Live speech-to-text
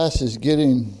Class is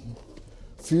getting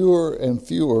fewer and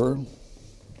fewer,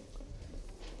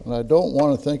 and I don't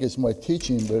want to think it's my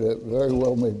teaching, but it very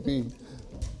well may be.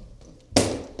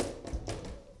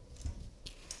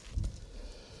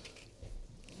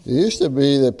 It used to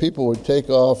be that people would take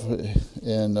off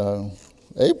in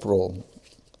April,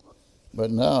 but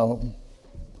now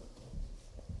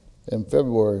in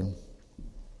February.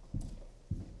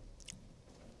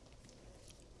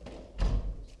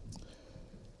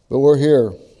 But we're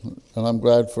here, and I'm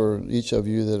glad for each of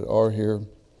you that are here,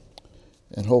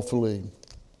 and hopefully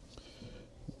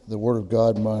the Word of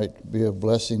God might be a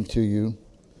blessing to you.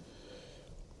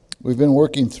 We've been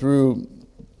working through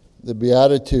the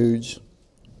Beatitudes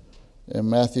in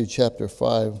Matthew chapter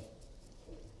 5.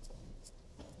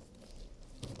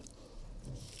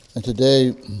 And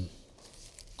today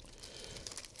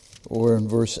we're in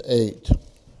verse 8.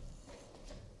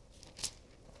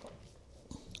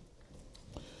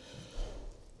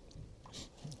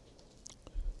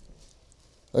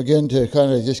 Again, to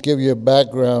kind of just give you a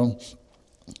background,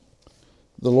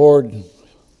 the Lord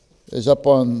is up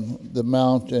on the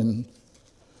mount, and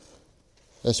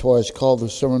that's why it's called the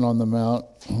Sermon on the Mount.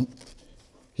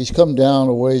 He's come down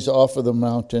a ways off of the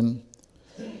mountain,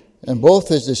 and both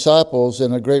his disciples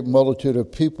and a great multitude of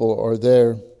people are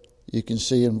there. You can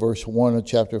see in verse 1 of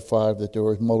chapter 5 that there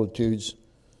were multitudes.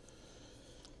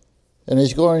 And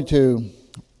he's going to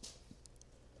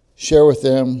share with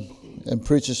them and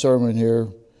preach a sermon here.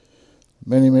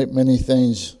 Many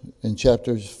things in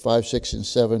chapters 5, 6, and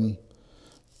 7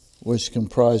 which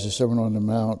comprise the Sermon on the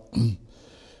Mount.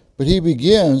 But he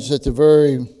begins at the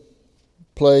very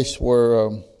place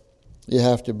where you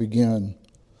have to begin.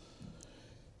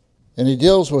 And he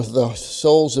deals with the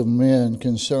souls of men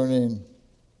concerning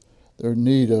their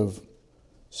need of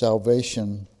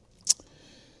salvation.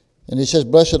 And he says,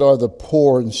 "Blessed are the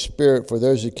poor in spirit, for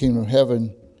theirs is the kingdom of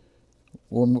heaven."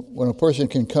 When a person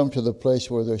can come to the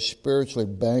place where they're spiritually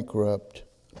bankrupt,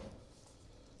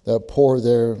 that poor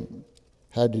there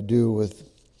had to do with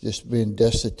just being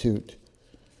destitute,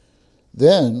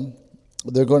 then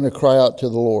they're going to cry out to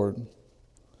the Lord.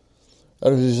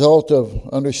 As a result of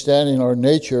understanding our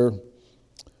nature,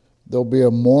 there'll be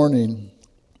a mourning,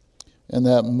 and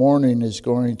that mourning is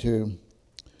going to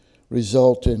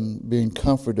result in being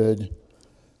comforted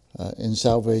in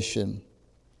salvation.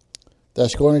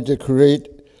 That's going to create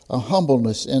a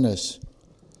humbleness in us.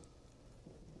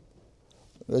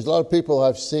 There's a lot of people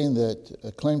I've seen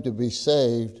that claim to be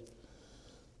saved.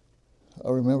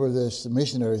 I remember this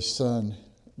missionary's son,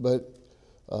 but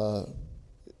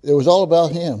it was all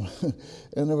about him.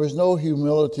 And there was no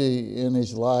humility in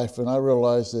his life. And I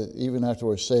realized that even after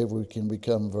we're saved, we can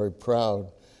become very proud.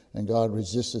 And God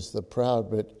resists the proud.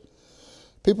 But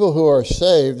people who are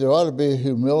saved, there ought to be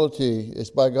humility. It's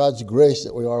by God's grace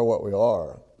that we are what we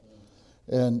are.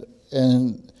 And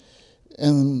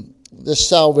this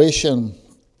salvation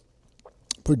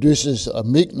produces a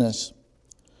meekness.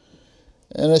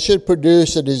 And it should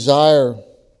produce a desire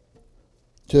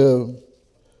to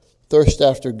thirst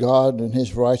after God and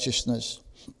His righteousness.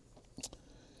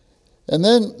 And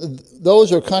then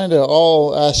those are kind of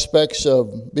all aspects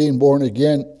of being born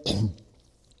again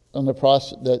on the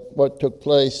process, that what took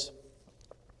place.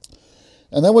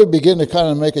 And then we begin to kind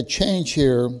of make a change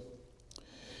here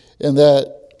in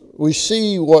that we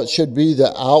see what should be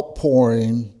the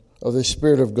outpouring of the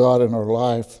Spirit of God in our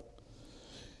life.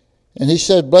 And he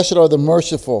said, "Blessed are the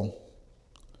merciful."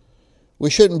 We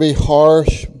shouldn't be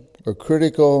harsh or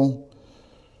critical,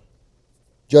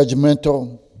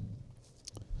 judgmental.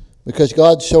 Because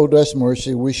God showed us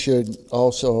mercy, we should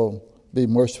also be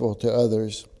merciful to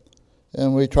others.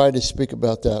 And we tried to speak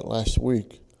about that last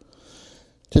week.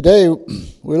 Today,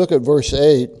 we look at verse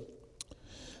 8.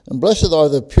 "And blessed are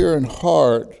the pure in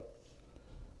heart,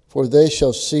 for they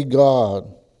shall see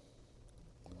God."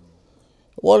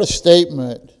 What a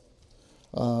statement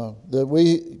that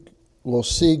we will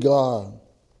see God,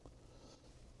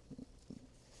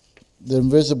 the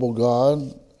invisible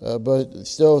God, but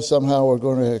still somehow we're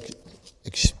going to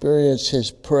experience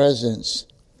His presence.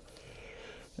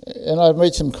 And I've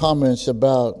made some comments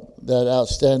about that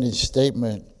outstanding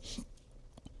statement.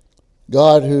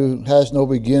 God who has no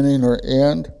beginning or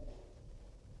end.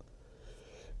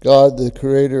 God the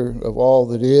creator of all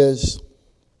that is.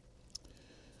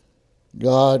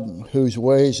 God whose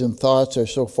ways and thoughts are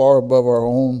so far above our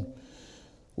own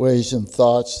ways and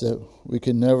thoughts that we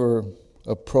can never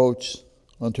approach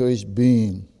unto His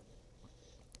being.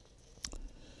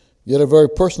 Yet a very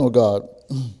personal God.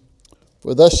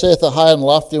 "For thus saith the high and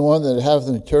lofty one that hath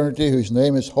an eternity, whose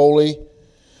name is holy.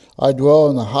 I dwell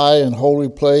in the high and holy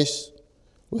place,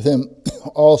 with him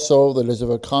also that is of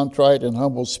a contrite and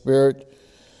humble spirit,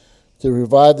 to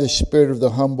revive the spirit of the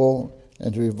humble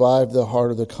and to revive the heart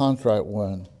of the contrite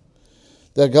one.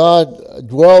 That God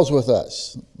dwells with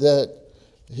us, that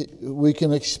we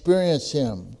can experience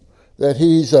him, that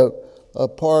he's a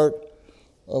part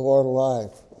of our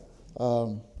life.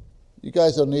 You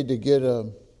guys don't need to get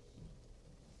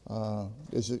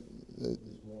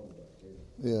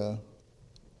yeah.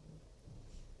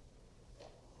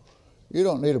 You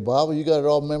don't need a Bible. You got it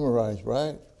all memorized,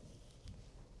 right?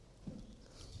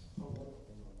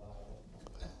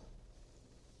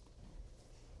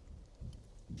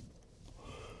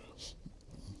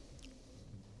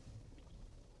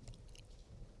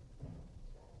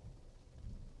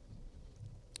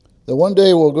 That one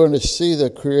day we're going to see the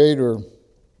Creator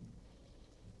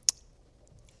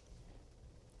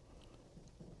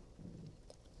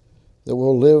that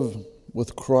will live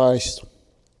with Christ,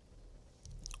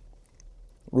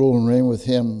 rule and reign with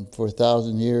him for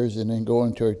 1,000 years, and then go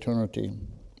into eternity.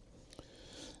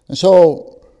 And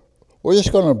so we're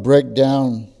just going to break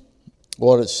down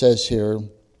what it says here.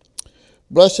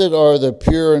 Blessed are the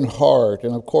pure in heart.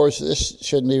 And of course, this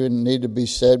shouldn't even need to be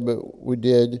said, but we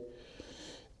did.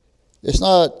 It's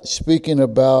not speaking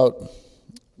about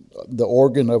the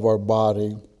organ of our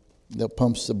body that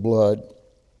pumps the blood,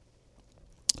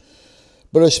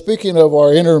 but it's speaking of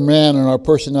our inner man and our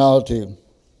personality.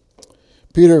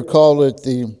 Peter called it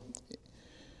the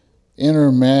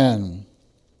inner man.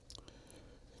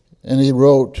 And he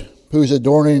wrote, whose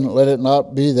adorning, let it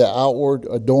not be the outward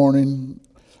adorning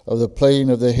of the plaiting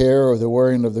of the hair or the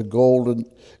wearing of the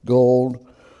gold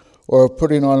or of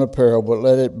putting on apparel, but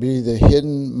let it be the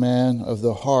hidden man of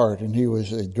the heart. And he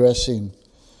was addressing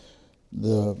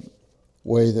the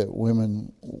way that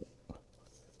women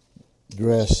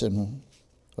dress and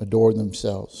adorn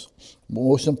themselves.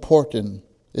 Most important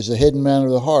is the hidden man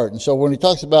of the heart. And so when he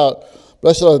talks about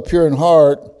blessed are the pure in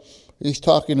heart, he's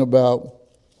talking about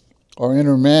our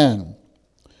inner man.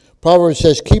 Proverbs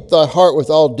says, keep thy heart with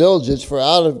all diligence, for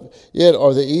out of it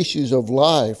are the issues of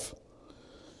life.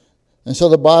 And so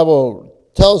the Bible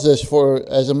tells us, for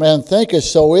as a man thinketh,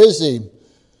 so is he.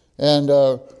 And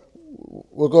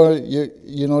we're going to,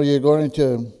 you're going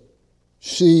to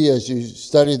see as you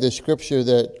study the scripture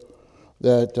that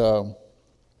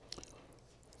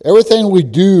everything we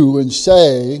do and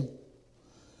say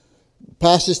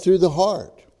passes through the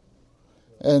heart.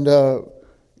 And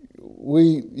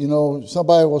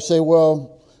somebody will say,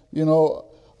 well,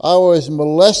 I was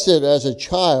molested as a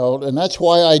child, and that's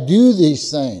why I do these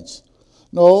things.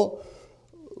 No,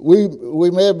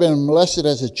 we may have been molested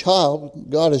as a child.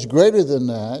 God is greater than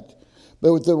that.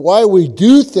 But why we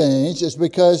do things is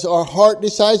because our heart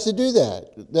decides to do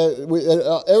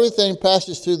that. Everything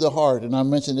passes through the heart. And I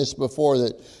mentioned this before,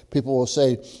 that people will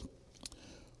say,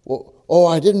 well,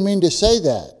 I didn't mean to say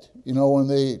that. When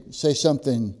they say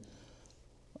something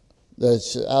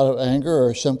that's out of anger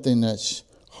or something that's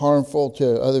harmful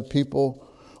to other people.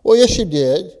 Well, yes, you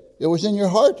did. It was in your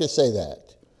heart to say that.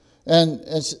 And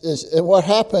what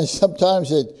happens sometimes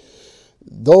that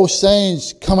those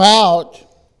things come out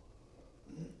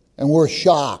and we're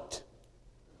shocked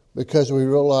because we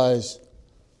realize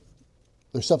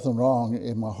there's something wrong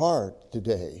in my heart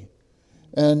today.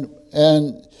 And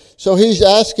so he's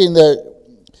asking that,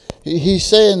 he's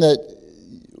saying that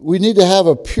we need to have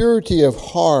a purity of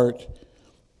heart,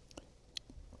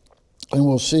 and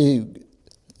we'll see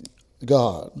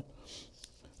God.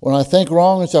 When I think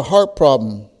wrong, it's a heart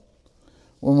problem.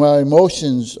 When my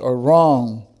emotions are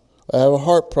wrong, I have a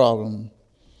heart problem.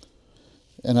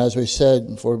 And as we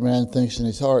said, for a man thinks in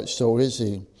his heart, so is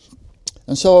he.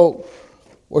 And so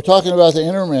we're talking about the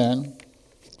inner man.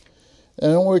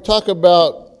 And when we talk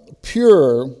about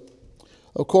pure,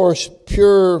 of course,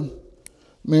 pure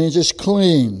means it's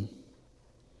clean.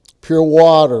 Pure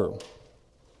water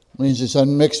means it's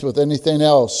unmixed with anything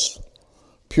else.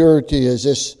 Purity is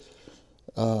just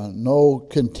no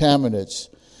contaminants.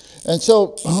 And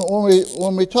so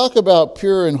when we talk about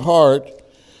pure in heart,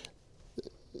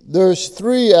 there's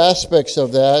three aspects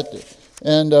of that,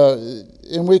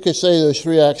 and we could say there's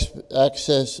three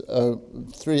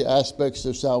aspects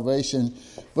of salvation.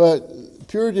 But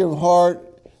purity of heart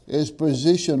is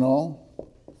positional.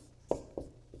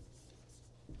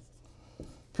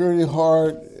 Purity of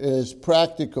heart is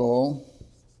practical.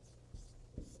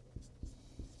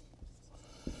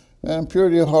 And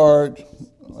purity of heart,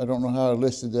 I don't know how I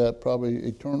listed that, probably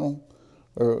eternal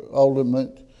or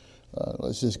ultimate.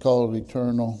 Let's just call it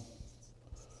eternal.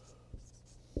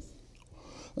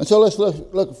 And so let's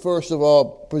look first of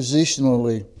all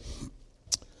positionally.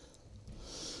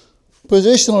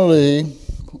 Positionally,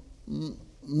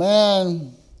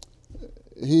 man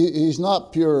he's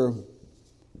not pure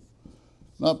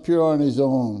on his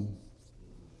own.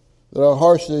 That our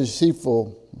hearts are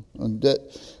deceitful and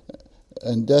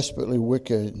desperately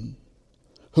wicked.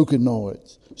 Who can know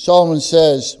it? Solomon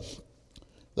says,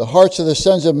 the hearts of the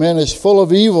sons of men is full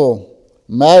of evil.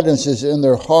 Madness is in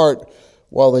their heart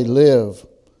while they live.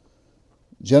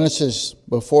 Genesis,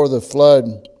 before the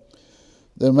flood,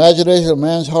 the imagination of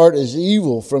man's heart is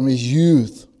evil from his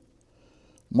youth.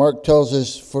 Mark tells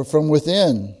us, for from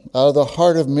within, out of the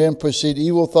heart of men proceed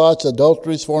evil thoughts,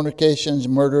 adulteries, fornications,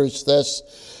 murders,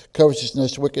 thefts,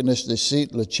 covetousness, wickedness,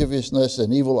 deceit, lasciviousness,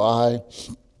 an evil eye,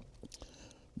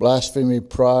 blasphemy,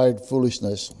 pride,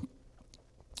 foolishness.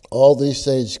 All these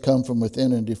things come from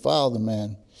within and defile the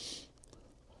man.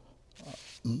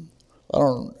 I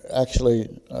don't actually,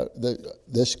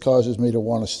 this causes me to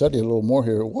want to study a little more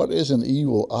here. What is an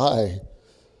evil eye?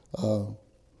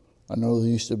 I know there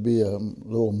used to be a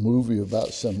little movie about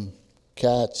some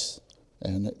cats,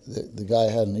 and the guy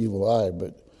had an evil eye,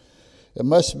 but it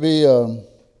must be,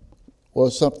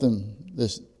 something,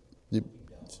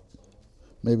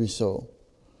 maybe so.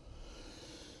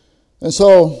 And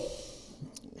so,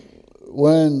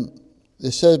 when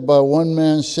it says, by one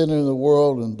man sin in the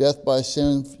world, and death by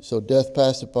sin, so death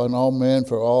passed upon all men,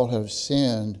 for all have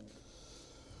sinned.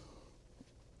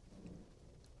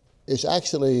 It's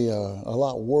actually a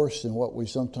lot worse than what we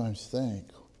sometimes think.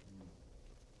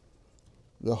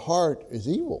 The heart is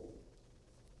evil.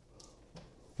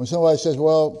 When somebody says,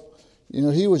 well,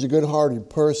 he was a good-hearted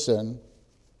person,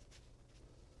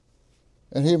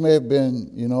 and he may have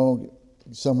been,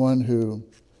 someone who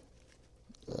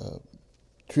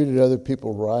treated other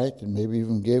people right and maybe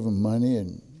even gave them money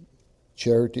and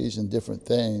charities and different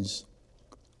things.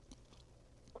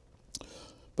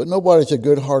 But nobody's a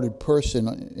good-hearted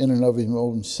person in and of his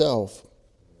own self.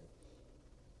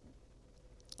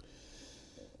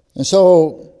 And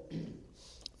so,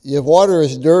 if water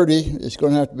is dirty, it's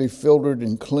going to have to be filtered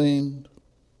and cleaned.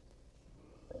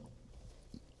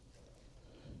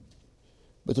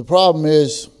 But the problem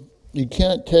is, you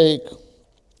can't take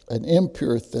an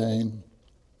impure thing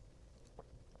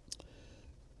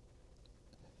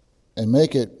and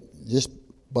make it just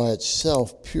by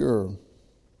itself pure.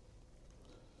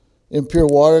 Impure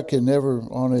water can never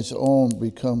on its own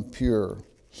become pure.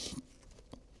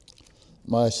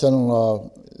 My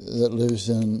son-in-law that lives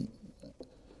in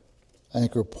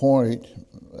Anchor Point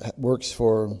works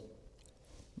for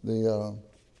the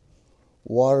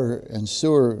water and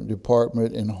sewer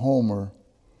department in Homer.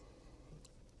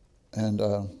 And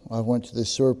I went to the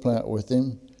sewer plant with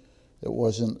him. It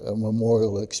wasn't a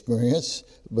memorial experience,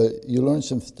 but you learn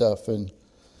some stuff. And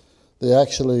they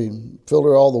actually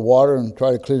filter all the water and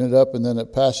try to clean it up, and then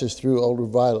it passes through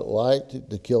ultraviolet light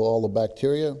to kill all the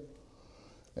bacteria.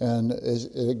 And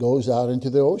it goes out into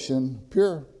the ocean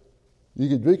pure. You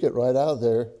could drink it right out of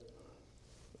there.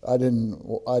 I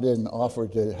didn't offer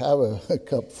to have a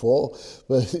cup full,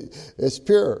 but it's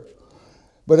pure.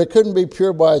 But it couldn't be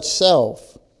pure by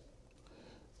itself.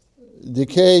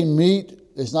 Decaying meat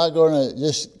is not going to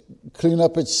just clean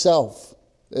up itself.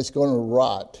 It's going to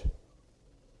rot.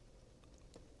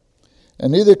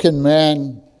 And neither can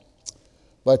man,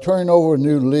 by turning over a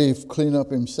new leaf, clean up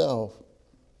himself.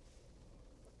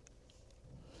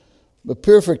 But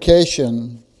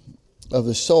purification of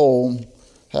the soul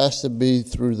has to be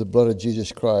through the blood of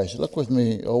Jesus Christ. Look with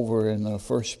me over in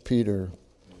 1 Peter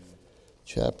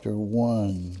chapter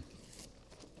 1.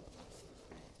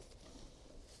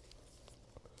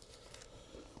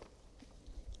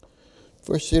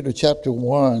 1 Peter chapter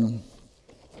 1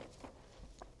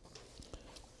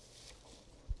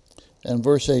 and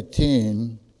verse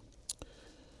 18.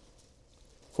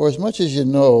 For as much as you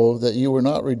know that you were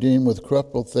not redeemed with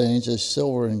corruptible things as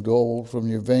silver and gold from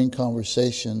your vain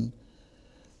conversation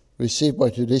received by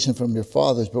tradition from your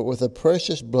fathers, but with the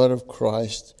precious blood of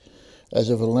Christ, as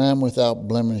of a lamb without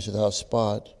blemish, without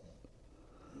spot,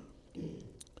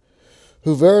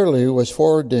 who verily was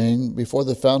foreordained before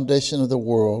the foundation of the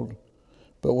world,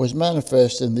 but was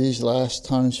manifest in these last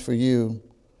times for you,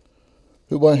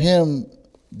 who by him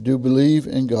do believe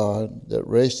in God, that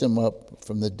raised him up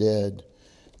from the dead,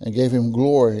 and gave him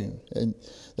glory, and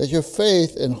that your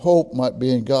faith and hope might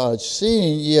be in God,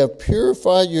 seeing ye have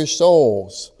purified your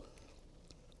souls.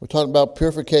 We're talking about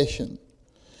purification.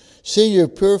 Seeing you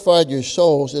have purified your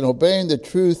souls in obeying the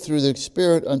truth through the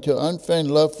Spirit unto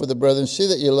unfeigned love for the brethren, see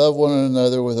that you love one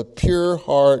another with a pure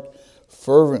heart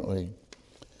fervently,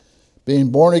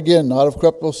 being born again, not of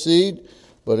corruptible seed,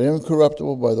 but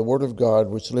incorruptible by the word of God,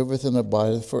 which liveth and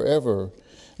abideth forever.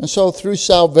 And so through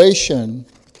salvation,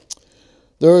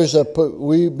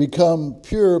 we become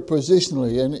pure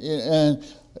positionally. And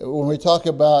when we talk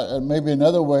about maybe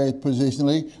another way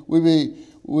positionally,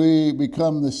 we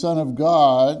become the son of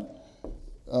God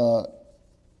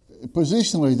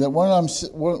positionally. That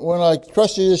when I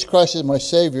trust Jesus Christ as my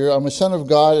Savior, I'm a son of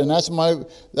God, and that's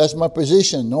my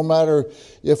position. No matter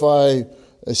if I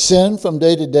sin from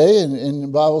day to day, and the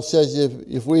Bible says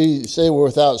if we say we're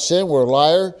without sin, we're a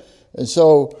liar. And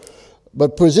so,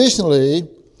 but positionally,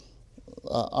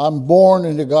 I'm born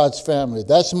into God's family.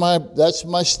 That's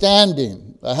my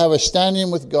standing. I have a standing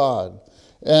with God,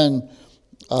 and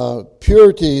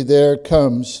purity there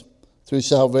comes through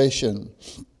salvation.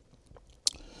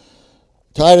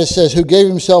 Titus says, who gave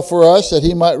himself for us that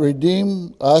he might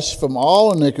redeem us from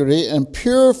all iniquity and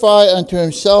purify unto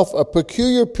himself a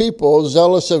peculiar people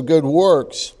zealous of good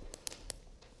works.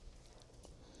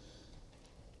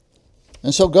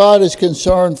 And so God is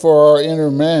concerned for our inner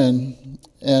man,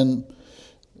 and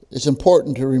it's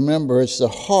important to remember it's the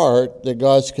heart that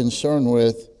God's concerned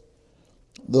with.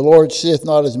 The Lord seeth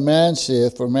not as man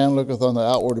seeth, for man looketh on the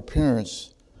outward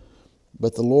appearance,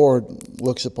 but the Lord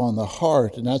looks upon the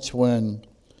heart. And that's when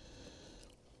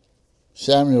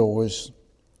Samuel was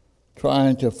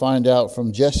trying to find out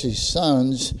from Jesse's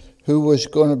sons who was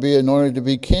going to be anointed to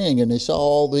be king. And they saw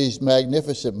all these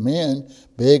magnificent men,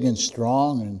 big and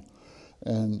strong,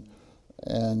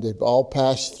 and they've all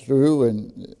passed through.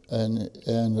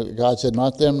 And God said,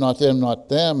 not them, not them, not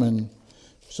them. And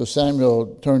so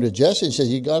Samuel turned to Jesse and said,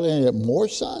 you got any more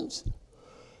sons?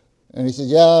 And he said,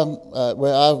 yeah,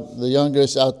 I'm the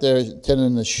youngest out there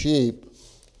tending the sheep.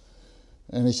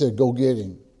 And he said, go get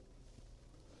him.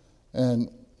 And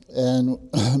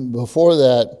before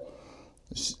that,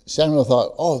 Samuel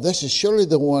thought, oh, this is surely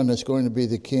the one that's going to be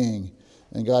the king.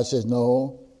 And God says,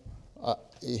 no,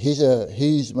 he's a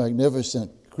magnificent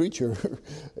creature.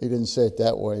 He didn't say it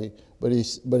that way. But he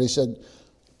said,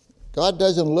 God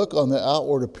doesn't look on the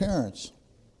outward appearance.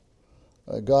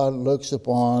 God looks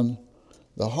upon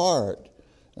the heart.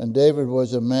 And David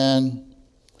was a man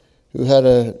who had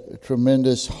a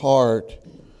tremendous heart,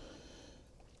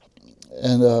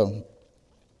 and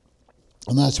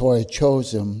that's why he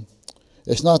chose him.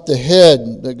 It's not the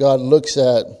head that God looks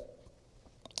at.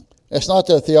 It's not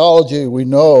the theology we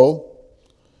know.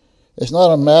 It's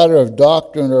not a matter of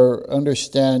doctrine or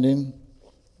understanding,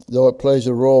 though it plays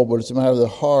a role, but it's a matter of the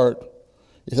heart.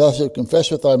 If thou shalt confess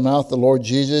with thy mouth the Lord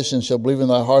Jesus, and shalt believe in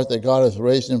thy heart that God hath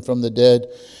raised him from the dead,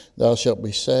 thou shalt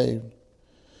be saved.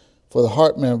 For the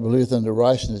heart man believeth unto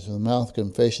righteousness, and the mouth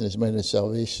confession is made unto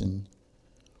salvation.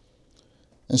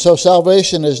 And so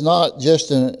salvation is not just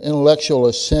an intellectual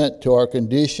assent to our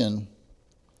condition.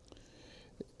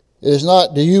 It is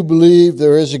not, do you believe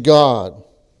there is a God?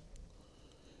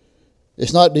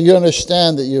 It's not, do you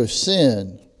understand that you have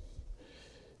sinned?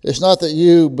 It's not that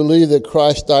you believe that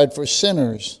Christ died for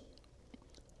sinners.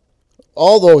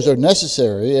 All those are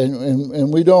necessary,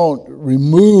 and we don't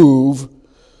remove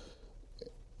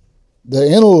the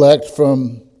intellect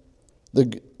from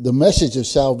the message of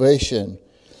salvation.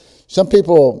 Some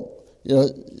people,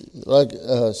 like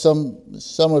some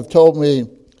have told me,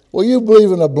 well, you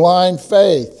believe in a blind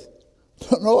faith.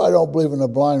 No, I don't believe in a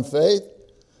blind faith.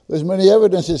 There's many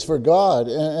evidences for God,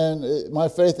 and my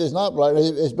faith is not blind.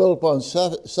 It's built upon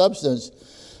substance.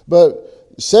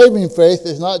 But saving faith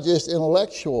is not just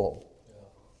intellectual.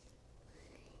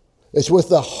 It's with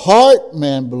the heart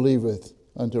man believeth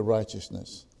unto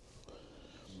righteousness.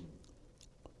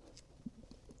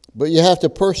 But you have to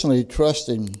personally trust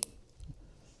him.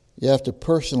 You have to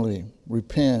personally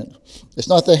repent. It's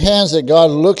not the hands that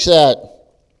God looks at.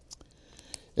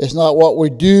 It's not what we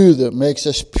do that makes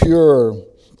us pure.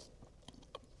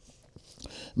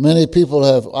 Many people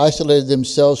have isolated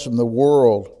themselves from the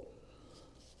world.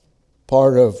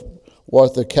 Part of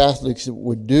what the Catholics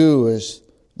would do is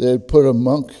they'd put a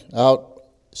monk out,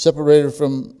 separated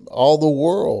from all the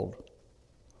world.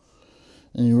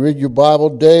 And you read your Bible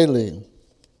daily.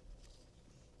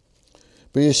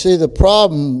 But you see, the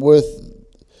problem with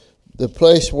the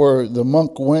place where the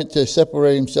monk went to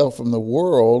separate himself from the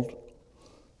world,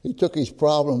 he took his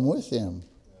problem with him.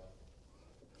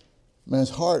 Man's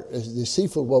heart is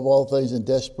deceitful above all things and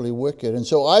desperately wicked. And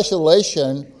so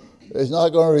isolation is not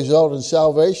going to result in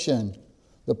salvation.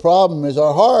 The problem is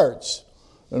our hearts,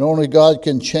 and only God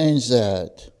can change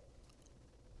that.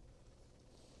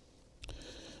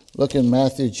 Look in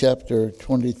Matthew chapter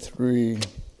 23.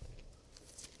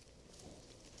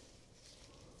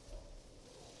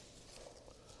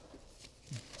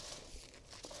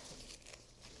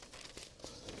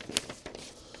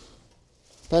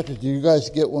 Patrick, do you guys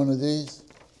get one of these?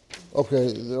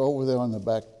 Okay, they're over there on the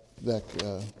back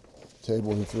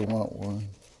table if you want one.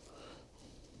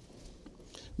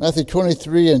 Matthew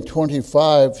 23 and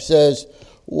 25 says,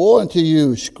 "Woe unto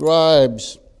you,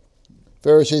 scribes,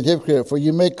 Pharisees, hypocrites, for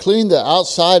you make clean the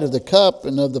outside of the cup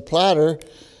and of the platter,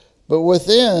 but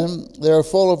within they are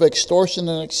full of extortion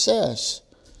and excess.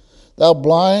 Thou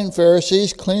blind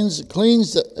Pharisees, cleanse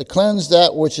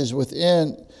that which is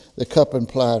within the cup and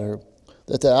platter,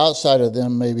 that the outside of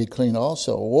them may be clean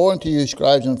also. Woe unto you,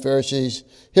 scribes and Pharisees,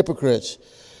 hypocrites,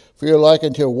 for you are like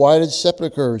unto whited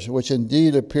sepulchres, which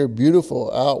indeed appear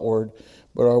beautiful outward,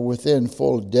 but are within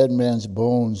full of dead men's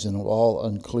bones and of all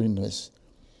uncleanness.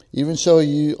 Even so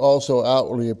you also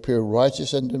outwardly appear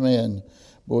righteous unto men,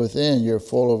 but within you're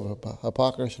full of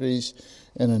hypocrisies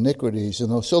and iniquities."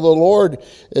 And so the Lord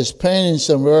is painting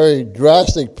some very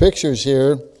drastic pictures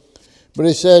here. But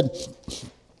he said,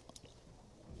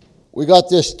 we got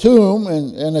this tomb,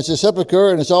 and it's a sepulcher,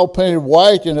 and it's all painted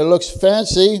white, and it looks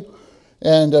fancy.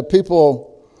 And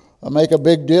people make a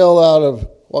big deal out of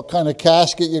what kind of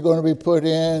casket you're going to be put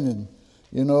in. And,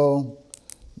 you know,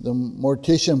 the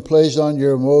mortician plays on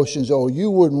your emotions. Oh, you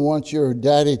wouldn't want your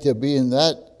daddy to be in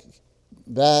that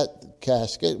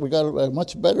casket. We got a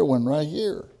much better one right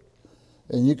here.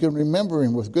 And you can remember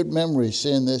him with good memories,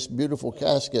 seeing this beautiful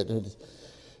casket.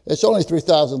 It's only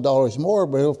 $3,000 more,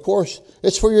 but of course,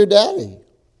 it's for your daddy.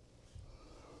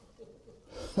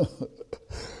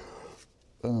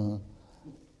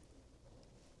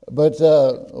 But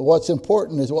what's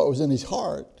important is what was in his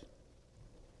heart.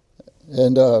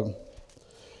 And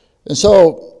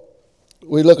so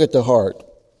we look at the heart.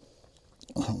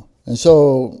 And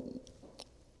so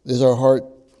is our heart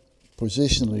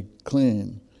positionally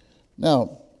clean?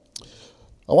 Now,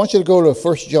 I want you to go to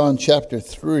 1 John chapter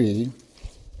 3.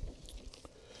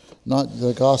 Not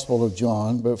the Gospel of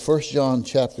John, but 1 John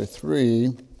chapter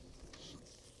 3.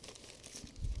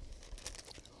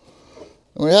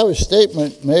 And we have a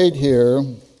statement made here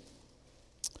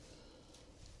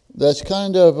that's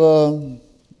kind of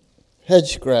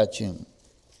head-scratching.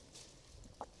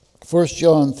 1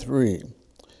 John 3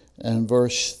 and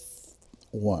verse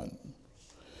 1.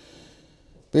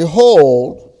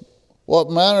 "Behold, what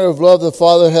manner of love the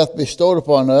Father hath bestowed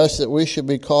upon us, that we should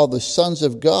be called the sons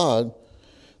of God.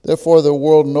 Therefore the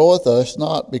world knoweth us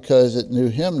not, because it knew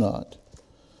him not.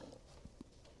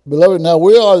 Beloved, now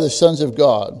we are the sons of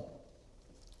God,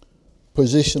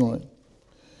 positionally.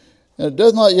 And it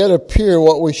does not yet appear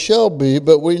what we shall be,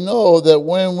 but we know that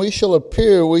when we shall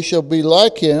appear, we shall be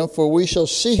like him, for we shall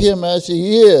see him as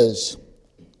he is."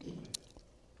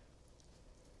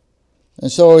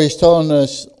 And so he's telling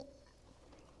us,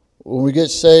 when we get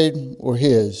saved, we're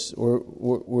his.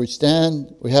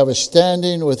 We have a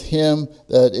standing with him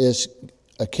that is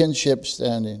a kinship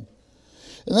standing.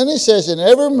 And then he says, "And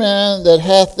every man that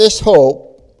hath this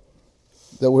hope,"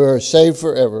 that we are saved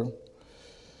forever,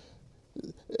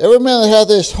 "every man that hath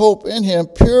this hope in him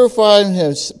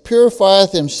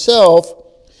purifieth himself,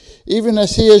 even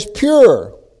as he is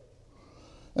pure."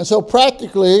 And so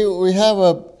practically, we have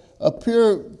a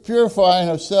purifying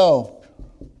of self.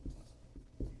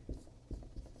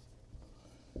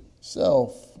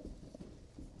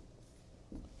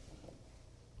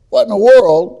 What in the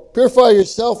world? Purify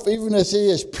yourself even as he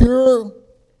is pure?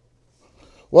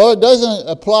 Well, it doesn't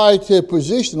apply to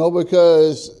positional,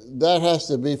 because that has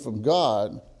to be from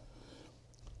God.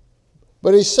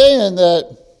 But he's saying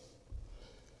that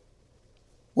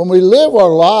when we live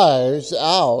our lives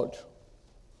out,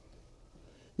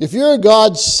 if you're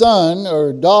God's son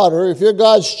or daughter, if you're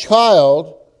God's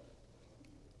child,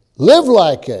 live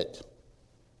like it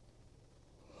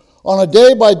on a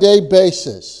day-by-day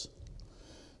basis.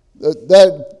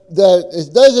 That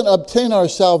it doesn't obtain our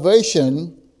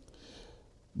salvation,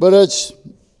 but it's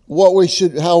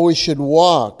how we should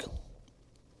walk.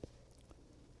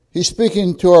 He's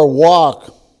speaking to our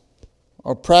walk,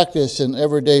 our practice in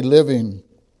everyday living.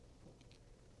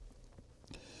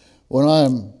 When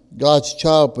I'm God's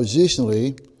child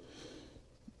positionally,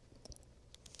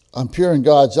 I'm pure in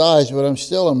God's eyes, but I'm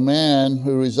still a man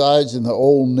who resides in the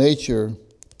old nature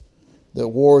that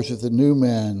wars with the new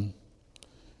man.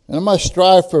 And I must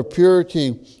strive for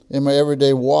purity in my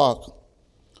everyday walk.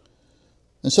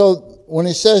 And so when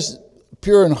he says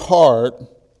pure in heart,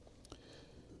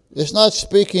 it's not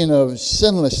speaking of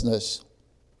sinlessness.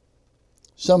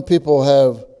 Some people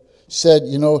have said,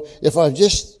 if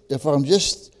I'm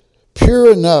just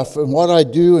pure enough in what I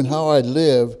do and how I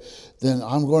live, then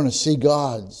I'm going to see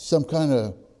God, some kind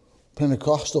of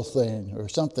Pentecostal thing or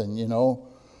something,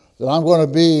 that I'm going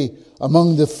to be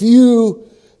among the few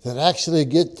that actually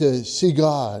get to see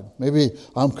God. Maybe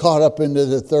I'm caught up into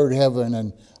the third heaven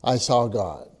and I saw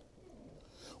God.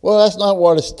 Well, that's not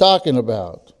what it's talking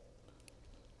about.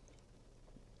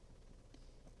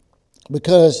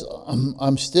 because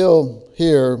I'm still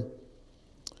here,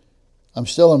 I'm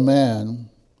still a man,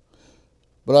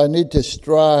 but I need to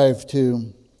strive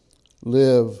to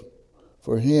live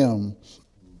for Him.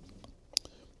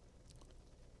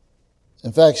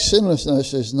 In fact,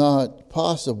 sinlessness is not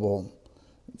possible.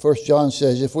 1 John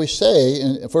says, if we say,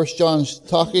 and 1 John's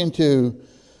talking to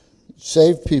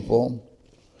saved people,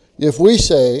 if we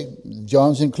say,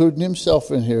 John's including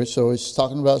himself in here, so he's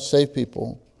talking about saved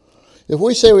people. If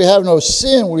we say we have no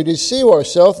sin, we deceive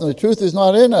ourselves and the truth is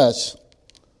not in us.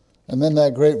 And then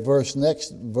that great verse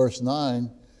next, verse 9.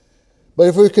 But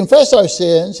if we confess our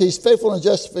sins, He's faithful and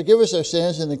just to forgive us our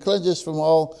sins and to cleanse us from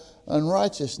all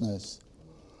unrighteousness.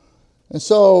 And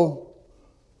so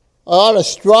I ought to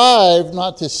strive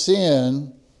not to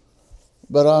sin,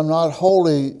 but I'm not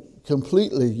holy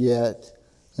completely yet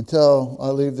until I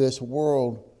leave this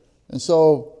world. And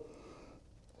so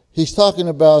he's talking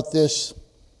about this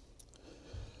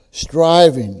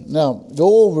striving. Now,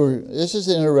 go over, this is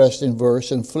an interesting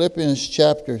verse in Philippians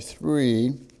chapter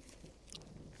 3.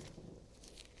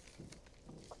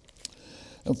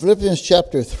 In Philippians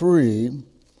chapter 3,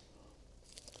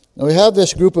 now we have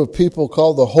this group of people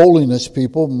called the holiness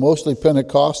people, mostly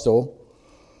Pentecostal.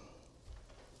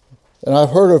 And I've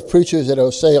heard of preachers that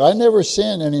will say, I never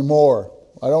sin anymore.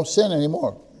 I don't sin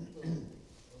anymore.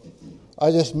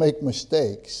 I just make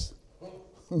mistakes.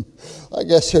 I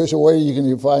guess there's a way you can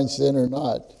define sin or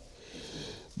not.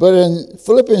 But in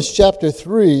Philippians chapter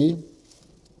 3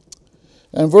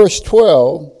 and verse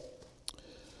 12,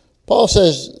 Paul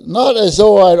says, not as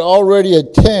though I'd already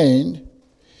attained,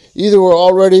 either were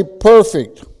already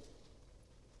perfect.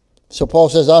 So Paul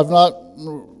says, I've not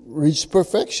reached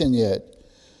perfection yet.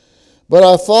 But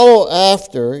I follow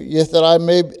after, yet that I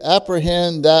may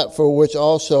apprehend that for which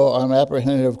also I'm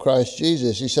apprehended of Christ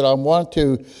Jesus. He said, I want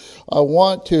to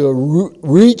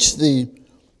reach the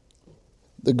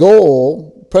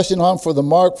goal, pressing on for the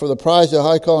mark for the prize of the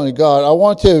high calling of God. I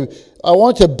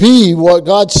want to be what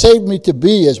God saved me to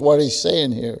be, is what he's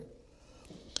saying here.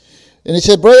 And he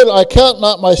said, brethren, I count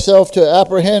not myself to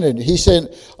apprehended. He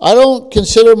said, I don't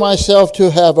consider myself to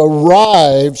have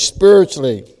arrived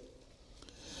spiritually.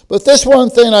 But this one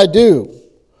thing I do,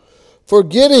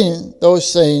 forgetting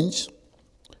those things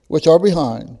which are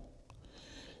behind,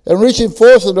 and reaching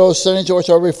forth to those things which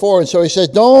are before. And so he says,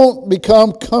 don't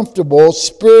become comfortable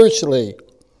spiritually.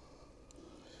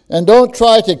 And don't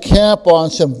try to camp on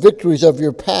some victories of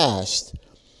your past.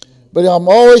 But I'm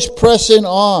always pressing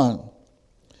on.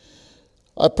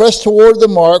 I press toward the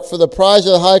mark for the prize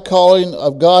of the high calling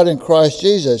of God in Christ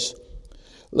Jesus.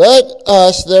 Let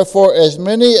us, therefore, as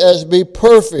many as be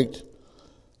perfect,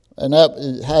 and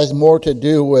that has more to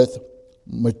do with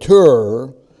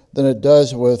mature than it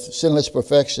does with sinless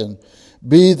perfection,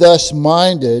 be thus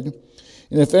minded.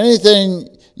 And if anything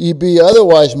ye be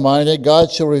otherwise minded, God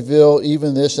shall reveal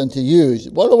even this unto you.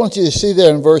 What I want you to see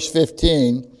there in verse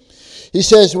 15, he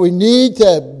says we need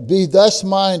to be thus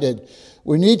minded.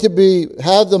 We need to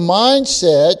have the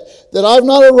mindset that I've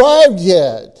not arrived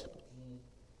yet.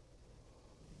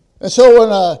 And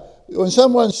so when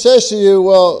someone says to you,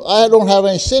 well, I don't have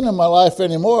any sin in my life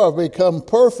anymore, I've become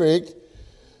perfect,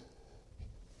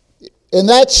 in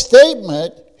that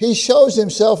statement, he shows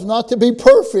himself not to be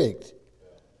perfect.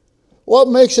 What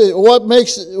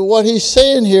he's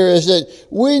saying here is that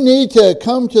we need to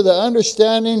come to the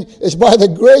understanding it's by the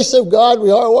grace of God we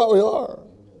are what we are.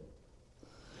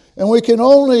 And we can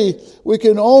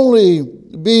only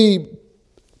be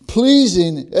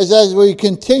pleasing as we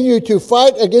continue to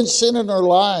fight against sin in our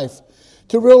life,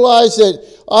 to realize that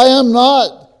I have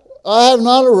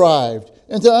not arrived,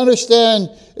 and to understand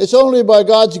it's only by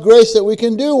God's grace that we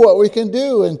can do what we can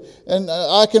do, and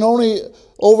I can only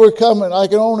overcome it. I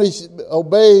can only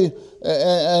obey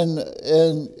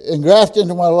and graft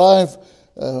into my life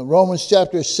Romans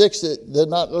chapter 6 that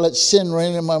not let sin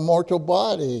reign in my mortal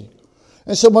body.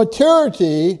 And so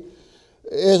maturity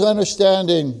is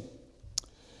understanding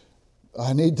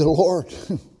I need the Lord.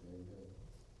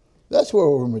 That's where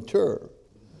we're mature.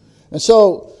 And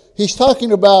so he's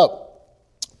talking about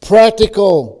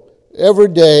practical,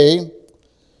 everyday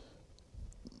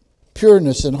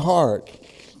pureness in heart.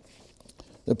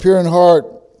 The pure in heart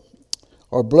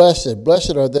are blessed.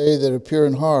 Blessed are they that are pure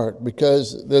in heart,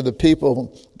 because they're the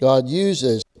people God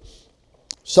uses.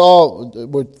 Saul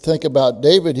would think about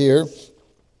David here.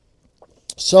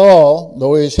 Saul,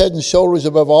 though he is head and shoulders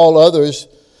above all others,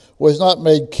 was not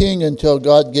made king until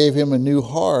God gave him a new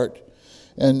heart.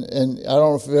 And I don't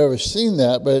know if you've ever seen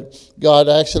that, but God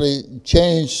actually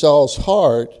changed Saul's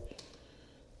heart.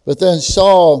 But then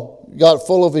Saul got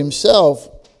full of himself,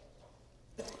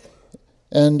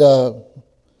 and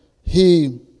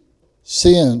he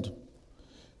sinned.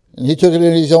 And he took it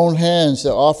in his own hands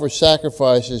to offer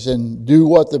sacrifices and do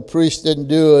what the priest didn't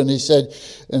do. And he said,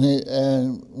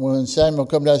 and when Samuel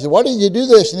came down, he said, "Why didn't you do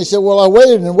this?" And he said, "Well, I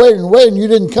waited and waited and waited, and you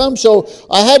didn't come, so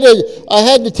I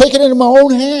had to take it into my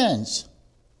own hands."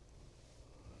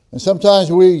 And sometimes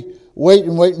we wait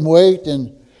and wait and wait,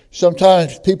 and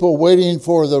sometimes people waiting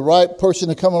for the right person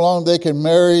to come along they can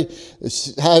marry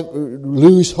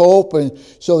lose hope. And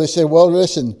so they say, "Well,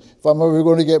 listen, if I'm ever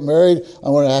going to get married,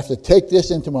 I'm going to have to take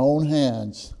this into my own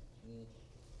hands."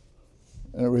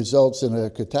 And it results in a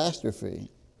catastrophe.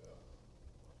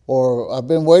 Or I've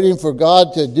been waiting for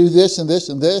God to do this and this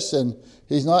and this, and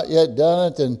he's not yet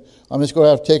done it, and I'm just going to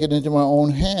have to take it into my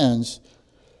own hands.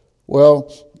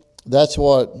 Well, that's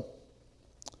what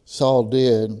Saul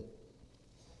did.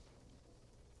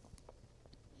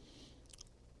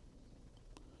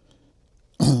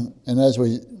 And as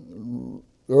we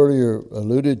earlier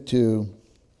alluded to,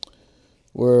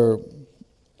 where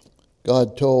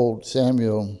God told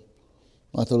Samuel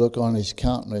not to look on his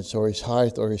countenance or his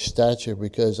height or his stature,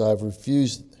 because I've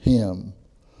refused him.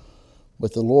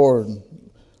 But the Lord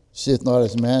seeth not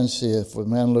as man seeth, for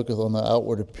man looketh on the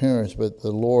outward appearance, but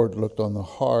the Lord looked on the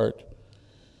heart.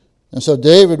 And so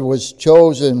David was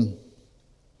chosen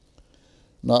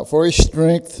not for his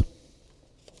strength,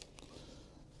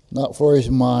 not for his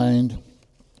mind,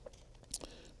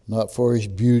 not for his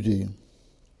beauty,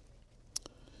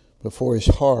 but for his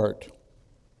heart.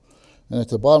 And at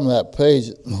the bottom of that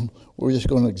page, we're just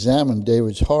going to examine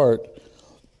David's heart.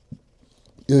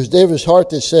 It was David's heart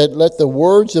that said, "Let the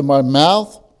words of my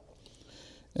mouth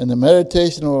and the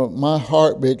meditation of my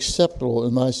heart be acceptable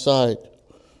in thy sight,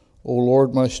 O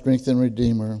Lord, my strength and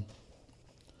redeemer."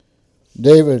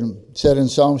 David said in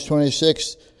Psalms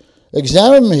 26,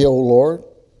 "Examine me, O Lord,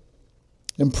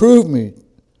 improve me,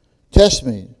 test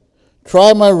me,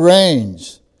 try my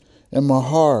reins and my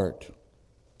heart."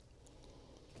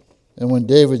 And when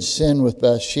David sinned with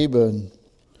Bathsheba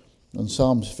in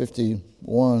Psalms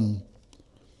 51,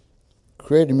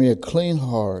 "Create in me a clean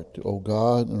heart, O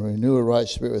God, and renew a right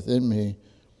spirit within me."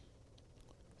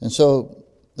 And so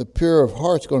the pure of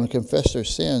heart is going to confess their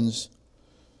sins.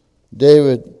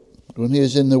 David, when he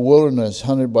was in the wilderness,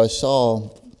 hunted by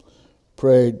Saul,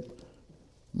 prayed,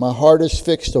 "My heart is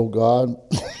fixed, O God.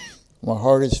 My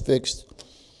heart is fixed.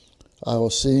 I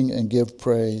will sing and give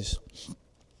praise."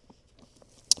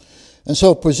 And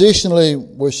so positionally,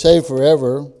 we're saved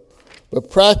forever, but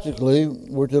practically,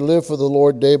 we're to live for the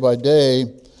Lord day by day.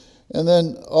 And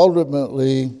then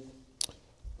ultimately,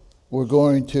 we're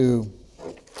going to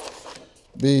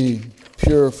be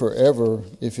pure forever.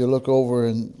 If you look over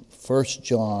in 1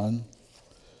 John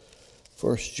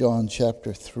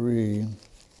chapter 3.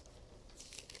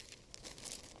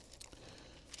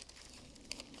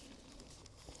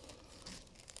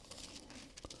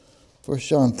 1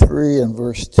 John 3 and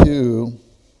verse 2.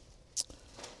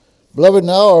 "Beloved,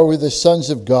 now are we the sons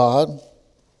of God,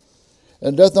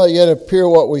 and doth not yet appear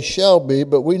what we shall be,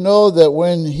 but we know that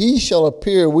when he shall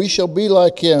appear, we shall be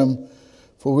like him,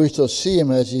 for we shall see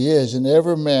him as he is. And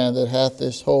every man that hath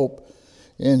this hope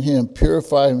in him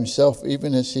purify himself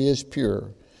even as he is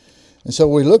pure." And so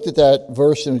we looked at that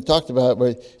verse and we talked about it,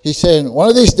 but he's saying one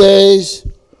of these days,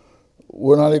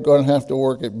 we're not going to have to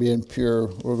work at being pure.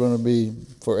 We're going to be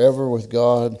forever with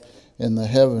God in the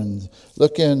heavens.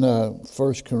 Look in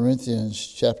 1 Corinthians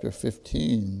chapter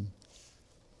 15.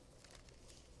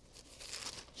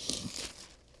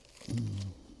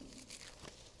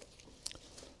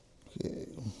 Okay.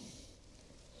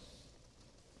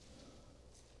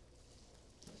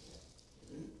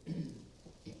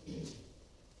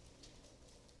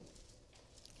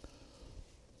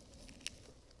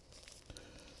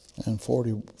 And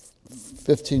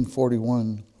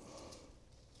 15:41.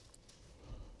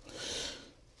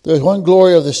 "There's one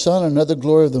glory of the sun, another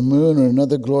glory of the moon, and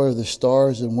another glory of the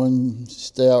stars, and one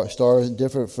star is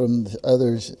different from the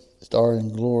others star in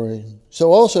glory.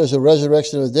 So also is the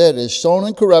resurrection of the dead. Is sown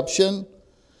in corruption,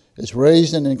 is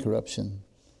raised in incorruption.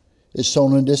 Is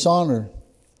sown in dishonor,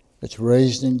 it's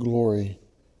raised in glory.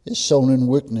 Is sown in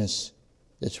weakness,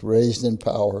 it's raised in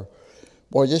power."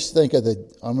 Boy, just think of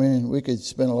we could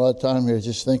spend a lot of time here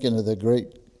just thinking of the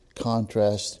great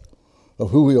contrast of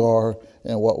who we are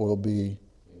and what we'll be.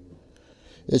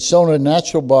 It's sown a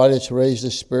natural body, it's raised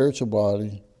a spiritual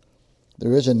body.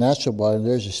 There is a natural body,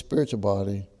 there's a spiritual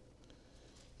body.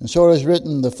 And so it is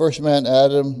written, the first man,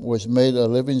 Adam, was made a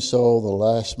living soul. The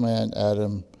last man,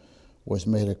 Adam, was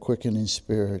made a quickening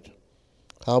spirit.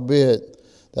 Howbeit,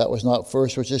 that was not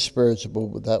first which is spiritual,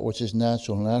 but that which is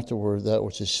natural, and afterward that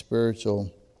which is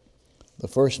spiritual. The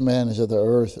first man is of the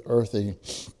earth, earthy,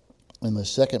 and the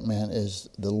second man is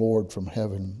the Lord from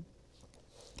heaven.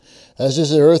 As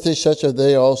is the earthly, such are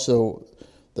they also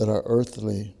that are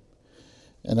earthly.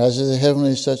 And as is the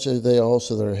heavenly, such are they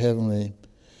also that are heavenly.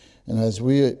 And as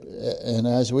we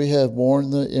have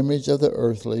borne the image of the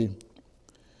earthly,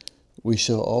 we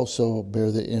shall also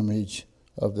bear the image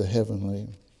of the heavenly.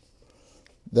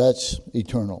 That's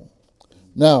eternal.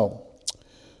 Now,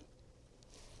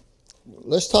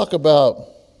 let's talk about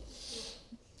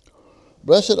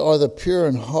blessed are the pure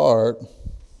in heart,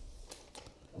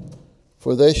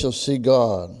 for they shall see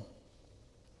God.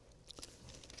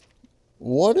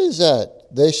 What is that?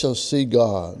 They shall see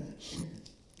God.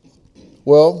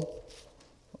 Well,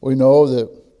 we know that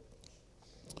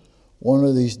one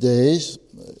of these days,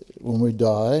 when we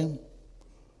die,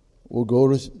 we'll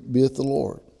go to be with the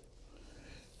Lord.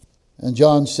 And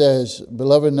John says,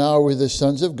 Beloved, now are we the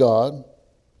sons of God,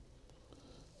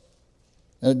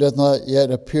 and it doth not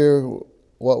yet appear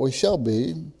what we shall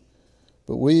be,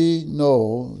 but we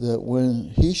know that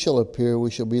when he shall appear,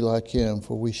 we shall be like him,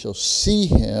 for we shall see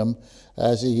him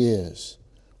as he is.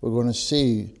 We're going to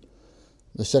see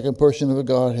the second person of the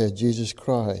Godhead, Jesus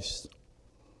Christ.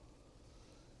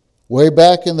 Way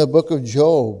back in the book of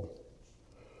Job,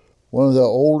 one of the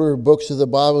older books of the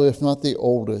Bible, if not the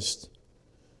oldest,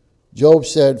 Job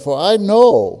said, For I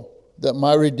know that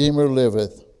my Redeemer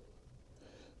liveth.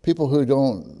 People who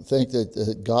don't think that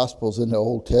the Gospels in the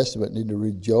Old Testament need to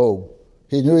read Job.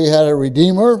 He knew he had a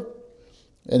Redeemer,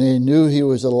 and he knew he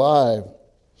was alive,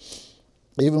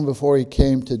 even before he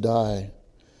came to die.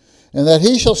 And that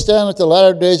he shall stand at the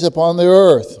latter days upon the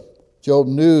earth. Job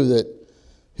knew that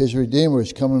his Redeemer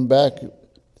is coming back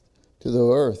to the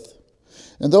earth.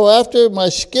 And though after my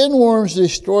skin worms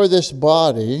destroy this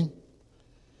body,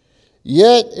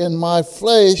 yet in my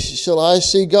flesh shall I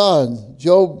see God.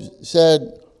 Job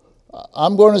said,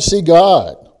 I'm going to see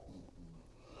God,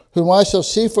 whom I shall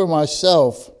see for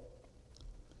myself,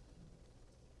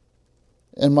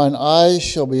 and mine eyes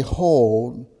shall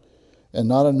behold, and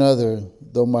not another,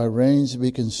 though my reins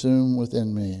be consumed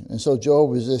within me. And so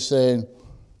Job is just saying,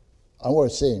 I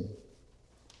want to see him.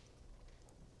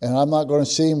 And I'm not going to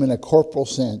see him in a corporal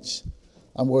sense.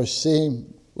 I'm going to see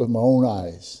him with my own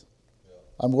eyes.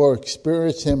 I'm going to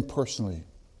experience him personally.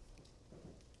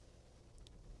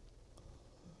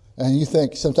 And you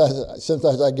think,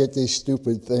 sometimes I get these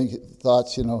stupid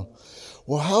thoughts,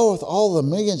 well, how with all the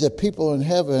millions of people in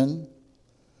heaven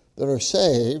that are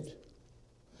saved,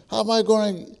 how am I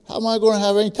going to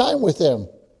have any time with them?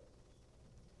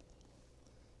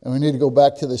 And we need to go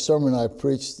back to the sermon I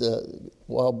preached a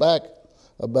while back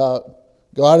about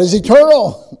God is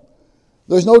eternal.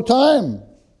 There's no time.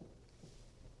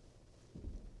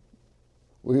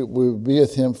 We'll be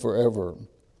with him forever.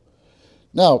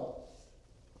 Now,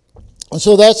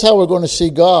 so that's how we're going to see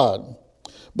God.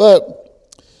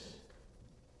 But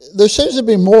there seems to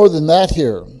be more than that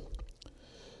here.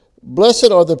 Blessed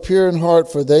are the pure in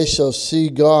heart, for they shall see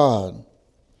God.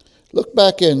 Look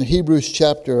back in Hebrews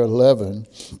chapter 11.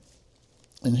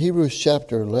 In Hebrews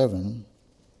chapter 11,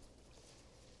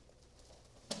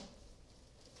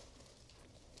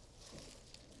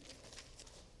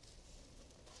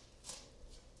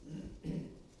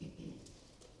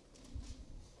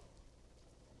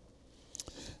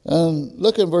 and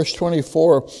look in verse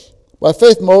 24. By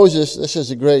faith Moses, this is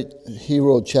a great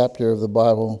hero chapter of the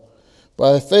Bible.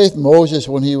 By faith Moses,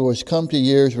 when he was come to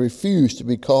years, refused to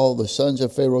be called the sons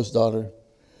of Pharaoh's daughter,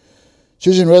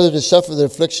 choosing rather to suffer the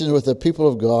afflictions with the people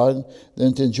of God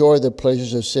than to enjoy the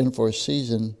pleasures of sin for a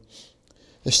season,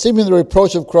 esteeming the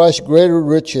reproach of Christ greater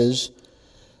riches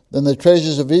than the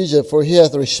treasures of Egypt, for he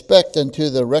hath respect unto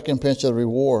the recompense of the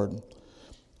reward.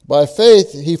 By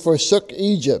faith he forsook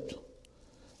Egypt,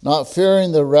 not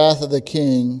fearing the wrath of the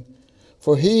king,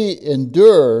 for he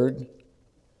endured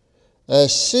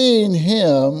as seeing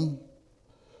him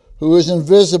who is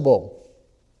invisible.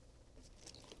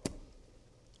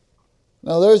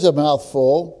 Now there's a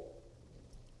mouthful.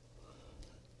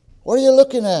 What are you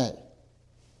looking at?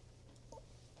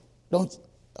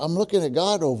 I'm looking at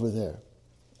God over there.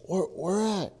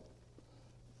 Where at?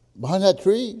 Behind that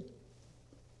tree?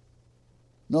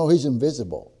 No, he's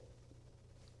invisible.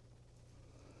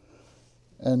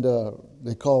 And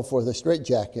they call for the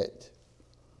straitjacket.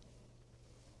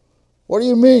 What do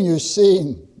you mean you're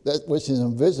seeing that which is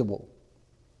invisible?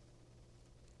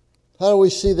 How do we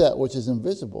see that which is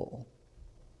invisible?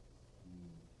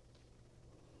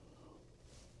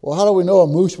 Well, how do we know a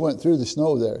moose went through the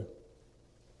snow there?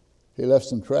 He left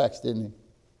some tracks, didn't he?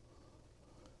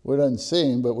 We didn't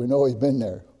see him, but we know he's been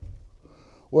there.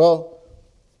 Well,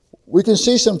 we can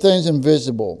see some things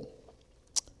invisible.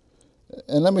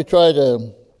 And let me try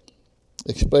to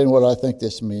explain what I think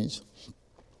this means.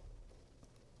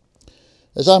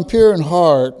 As I'm pure in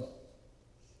heart,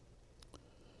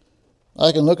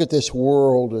 I can look at this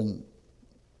world and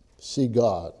see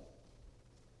God.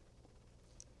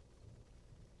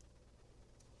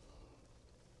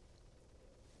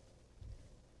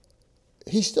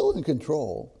 He's still in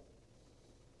control.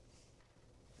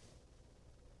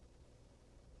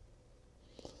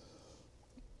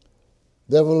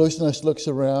 The evolutionist looks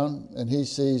around and he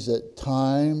sees that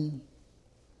time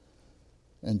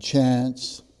and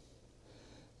chance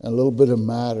and a little bit of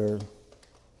matter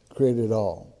created it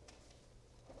all.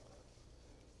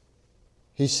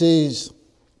 He sees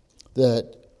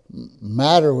that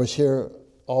matter was here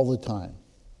all the time.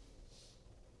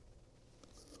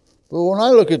 But when I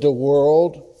look at the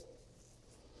world,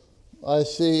 I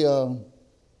see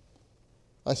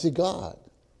God.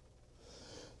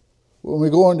 When we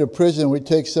go into prison, we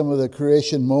take some of the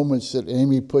creation moments that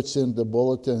Amy puts in the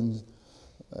bulletin,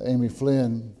 Amy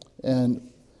Flynn, and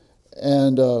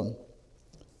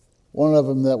one of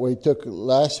them that we took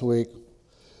last week,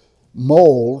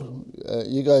 mold.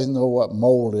 You guys know what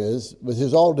mold is, but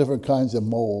there's all different kinds of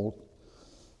mold.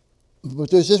 But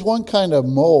there's this one kind of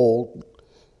mold,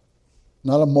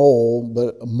 not a mole,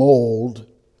 but a mold,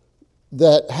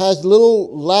 that has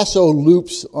little lasso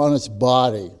loops on its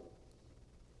body.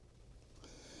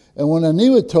 And when a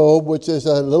nematode, which is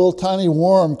a little tiny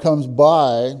worm, comes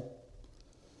by,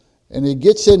 and it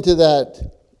gets into that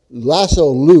lasso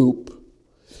loop,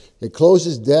 it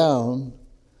closes down,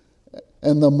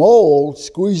 and the mold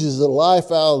squeezes the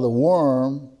life out of the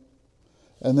worm,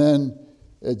 and then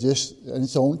it just, in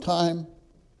its own time,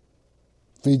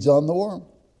 feeds on the worm.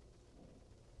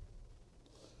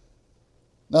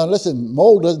 Now listen,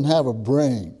 mold doesn't have a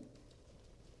brain.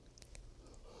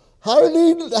 How did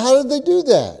they do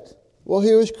that? Well,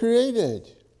 he was created.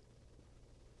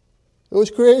 It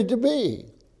was created to be.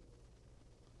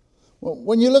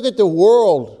 When you look at the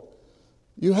world,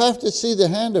 you have to see the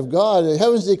hand of God. The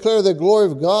heavens declare the glory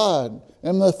of God,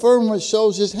 and the firmament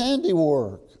shows his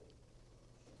handiwork.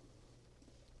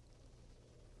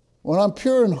 When I'm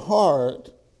pure in heart,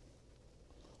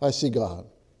 I see God.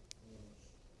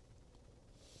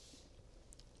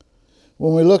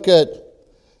 When we look at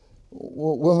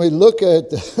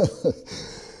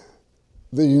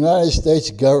the United States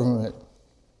government,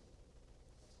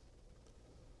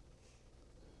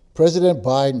 President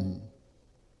Biden,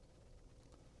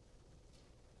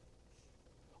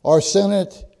 our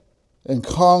Senate and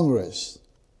Congress,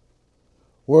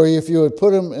 where if you would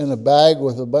put them in a bag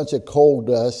with a bunch of coal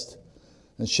dust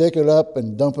and shake it up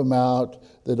and dump them out,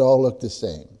 they'd all look the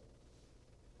same.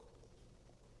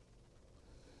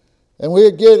 And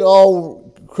we'd get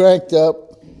all cranked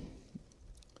up.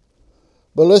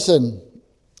 But listen,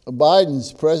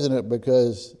 Biden's president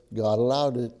because God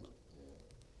allowed it.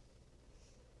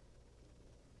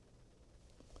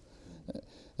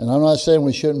 And I'm not saying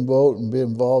we shouldn't vote and be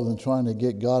involved in trying to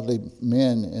get godly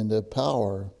men into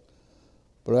power,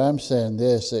 but I'm saying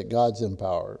this, that God's in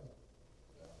power.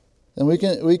 And we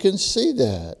can see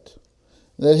that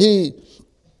he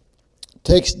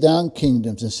takes down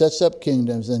kingdoms and sets up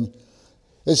kingdoms. And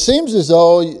it seems as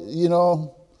though, I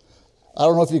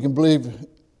don't know if you can believe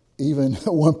even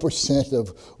 1% of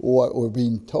what we're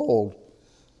being told,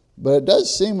 but it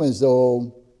does seem as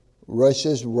though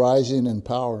Russia's rising in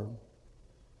power.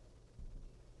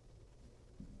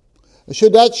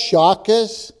 Should that shock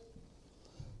us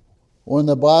when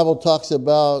the Bible talks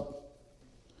about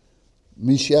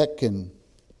Meshach and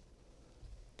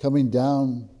coming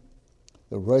down,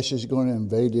 that Russia's going to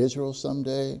invade Israel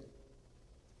someday?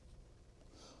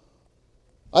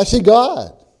 I see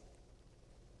God.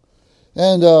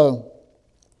 And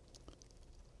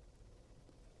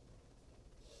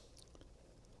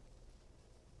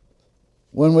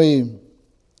when we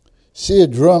see a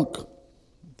drunk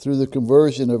through the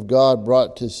conversion of God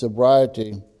brought to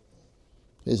sobriety,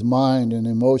 his mind and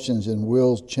emotions and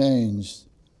wills changed,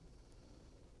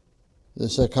 the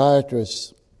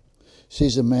psychiatrist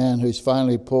sees a man who's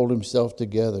finally pulled himself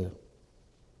together.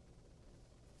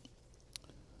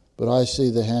 But I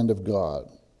see the hand of God.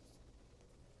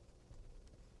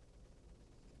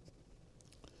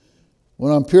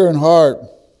 When I'm pure in heart,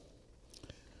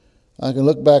 I can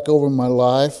look back over my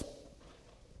life.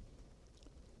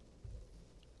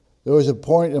 There was a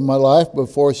point in my life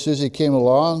before Susie came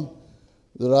along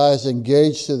that I was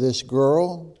engaged to this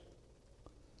girl,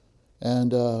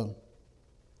 and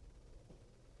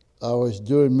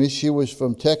she was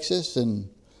from Texas, and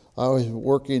I was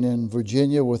working in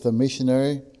Virginia with a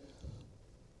missionary,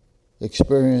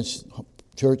 experienced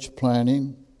church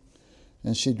planning,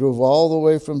 and she drove all the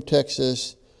way from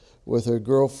Texas with her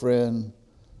girlfriend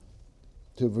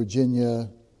to Virginia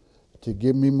to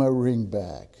give me my ring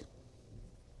back.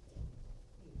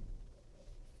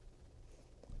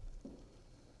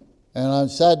 And I'm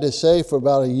sad to say, for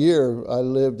about a year, I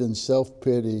lived in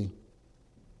self-pity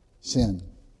sin.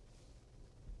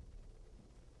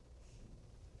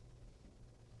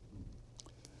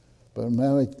 But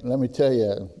let me tell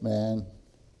you, man,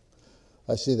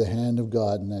 I see the hand of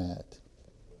God in that.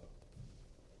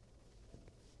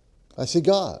 I see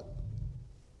God.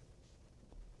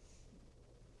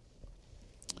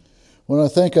 When I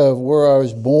think of where I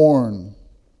was born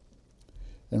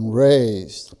and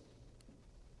raised,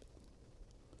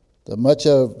 that much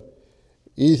of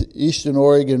Eastern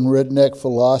Oregon redneck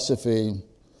philosophy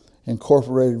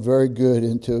incorporated very good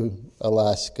into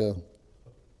Alaska.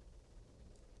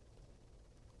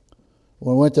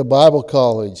 When I went to Bible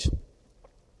college,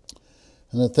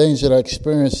 and the things that I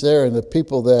experienced there and the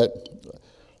people that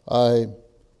I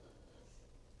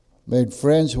made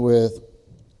friends with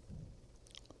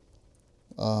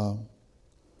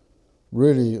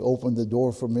really opened the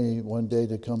door for me one day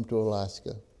to come to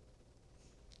Alaska.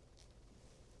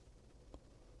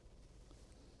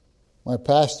 My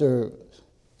pastor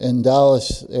in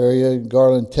Dallas area,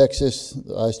 Garland, Texas,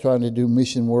 I was trying to do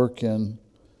mission work in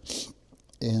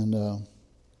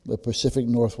the Pacific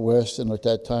Northwest, and at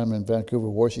that time in Vancouver,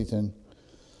 Washington.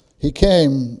 He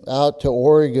came out to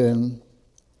Oregon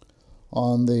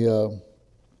to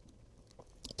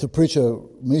preach a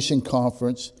mission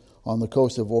conference on the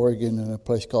coast of Oregon in a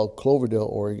place called Cloverdale,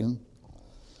 Oregon.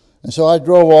 And so I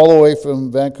drove all the way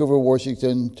from Vancouver,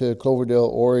 Washington to Cloverdale,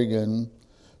 Oregon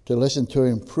to listen to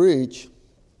him preach.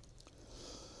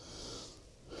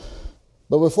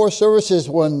 But before services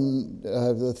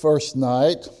the first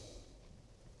night,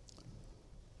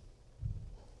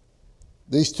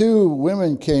 these two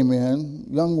women came in,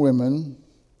 young women,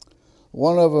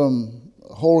 one of them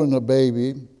holding a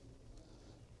baby,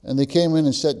 and they came in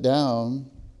and sat down,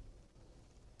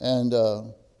 and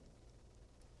a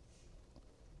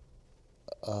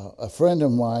friend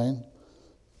of mine,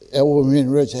 elbowed me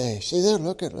and Rich, hey, see there,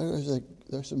 look at,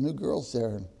 there's some new girls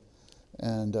there.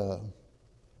 And I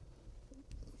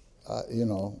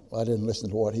didn't listen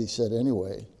to what he said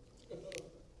anyway.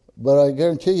 But I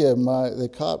guarantee you, they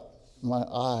caught my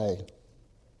eye.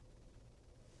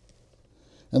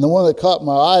 And the one that caught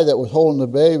my eye that was holding the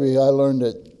baby, I learned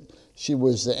that she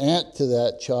was the aunt to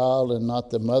that child and not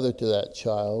the mother to that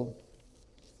child.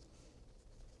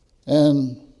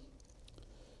 And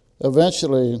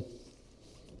eventually,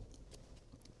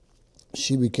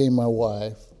 she became my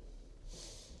wife.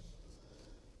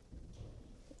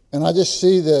 And I just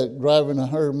see that driving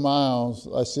 100 miles,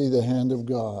 I see the hand of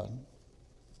God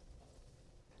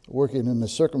working in the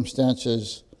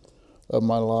circumstances of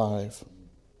my life.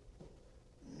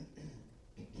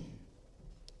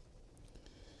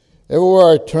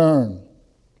 Everywhere I turn,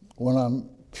 when I'm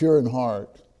pure in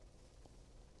heart,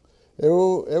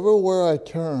 everywhere I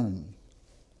turn,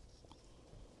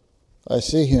 I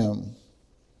see Him.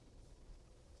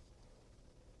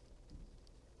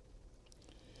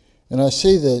 And I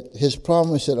see that His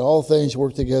promise that all things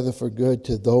work together for good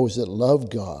to those that love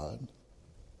God.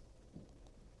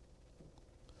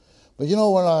 But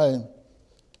when I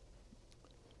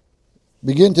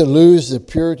begin to lose the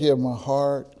purity of my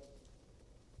heart,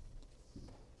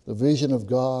 the vision of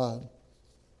God,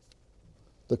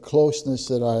 the closeness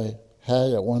that I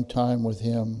had at one time with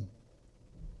Him,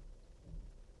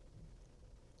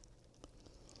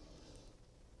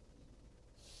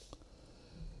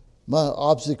 my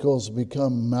obstacles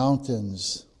become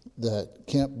mountains that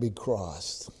can't be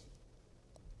crossed.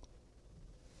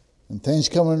 And things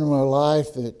come into my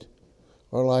life that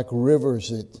are like rivers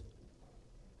that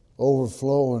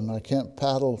overflow and I can't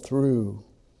paddle through.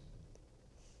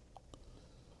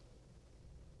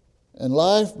 And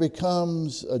life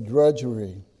becomes a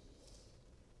drudgery.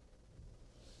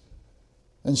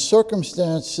 And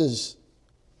circumstances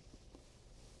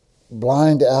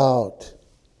blind out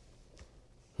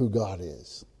who God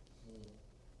is.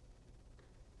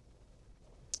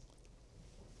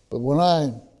 But when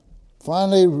I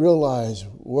finally realize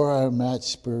where I'm at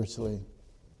spiritually,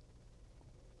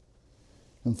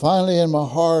 and finally in my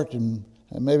heart and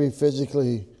maybe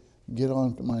physically get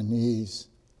onto my knees,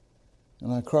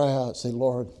 and I cry out, say,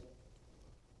 Lord,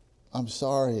 I'm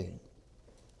sorry.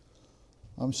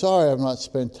 I'm sorry I've not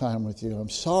spent time with you. I'm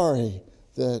sorry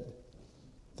that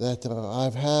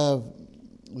I've had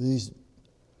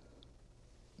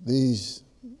these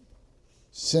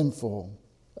sinful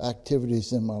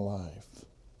activities in my life.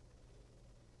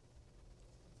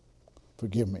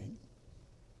 Forgive me.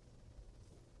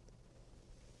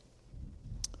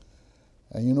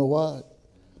 And you know what?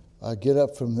 I get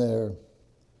up from there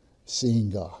seeing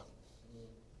God.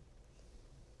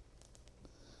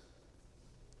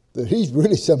 That He's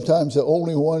really sometimes the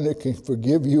only one that can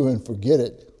forgive you and forget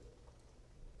it.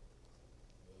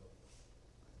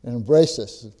 And embrace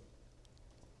us.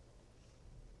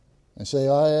 And say,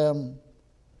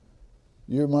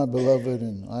 you're my beloved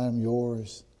and I am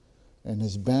yours. And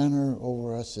His banner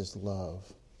over us is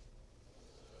love.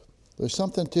 There's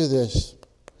something to this.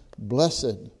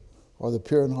 Blessed are the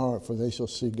pure in heart, for they shall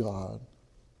see God.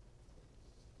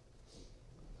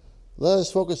 Let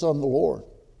us focus on the Lord.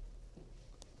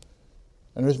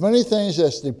 And there's many things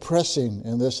that's depressing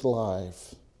in this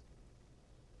life.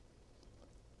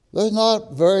 There's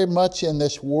not very much in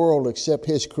this world except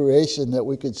His creation that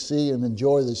we could see and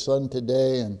enjoy the sun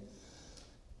today. And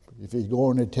if you go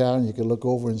into town, you can look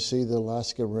over and see the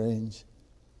Alaska Range.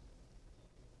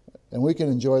 And we can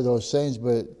enjoy those things,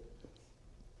 but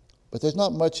there's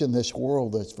not much in this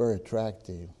world that's very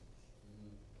attractive.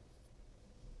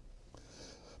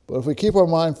 But if we keep our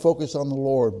mind focused on the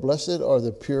Lord, blessed are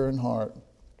the pure in heart.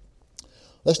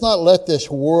 Let's not let this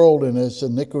world and its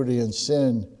iniquity and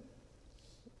sin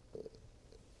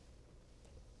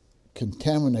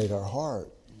contaminate our heart.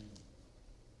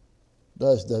 It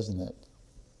does, doesn't it?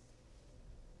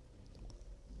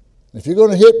 If you're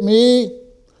going to hit me,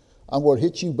 I'm going to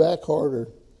hit you back harder.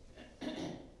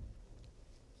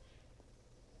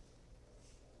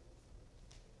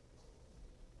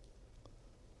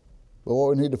 But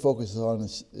what we need to focus on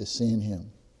is seeing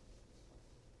Him.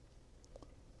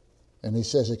 And He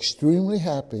says, extremely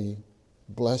happy,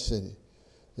 blessed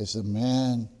is the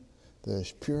man that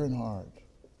is pure in heart,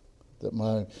 that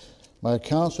my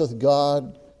accounts with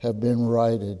God have been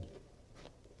righted,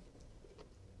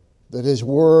 that His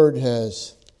word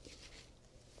has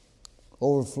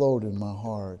overflowed in my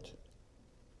heart,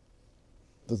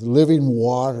 that the living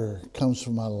water comes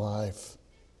from my life.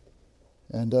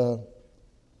 And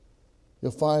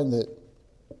you'll find that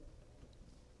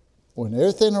when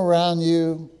everything around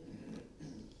you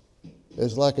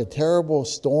is like a terrible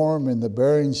storm in the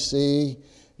Bering Sea,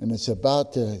 and it's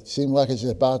about to seem like it's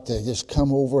about to just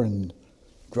come over and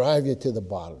drive you to the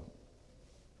bottom,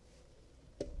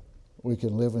 we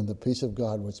can live in the peace of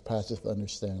God which passeth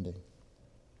understanding.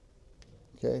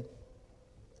 Okay?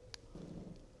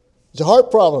 It's a heart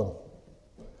problem.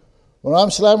 When I'm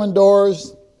slamming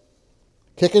doors,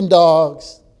 kicking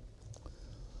dogs,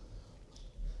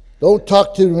 don't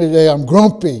talk to me today, I'm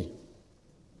grumpy.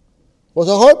 Well,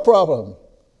 it's a heart problem.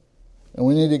 And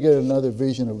we need to get another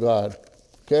vision of God.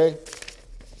 Okay?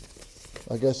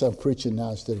 I guess I'm preaching now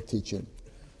instead of teaching.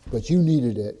 But you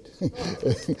needed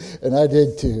it. And I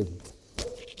did too.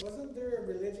 Wasn't there a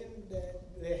religion that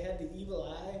they had the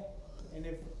evil eye? And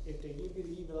if they give you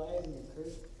the evil eye, then you're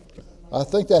cursed? I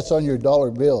think that's on your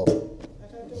dollar bill. I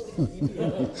thought there was an India.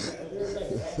 There was like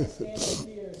Pakistan,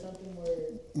 India, or something where,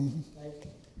 like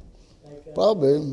Probably.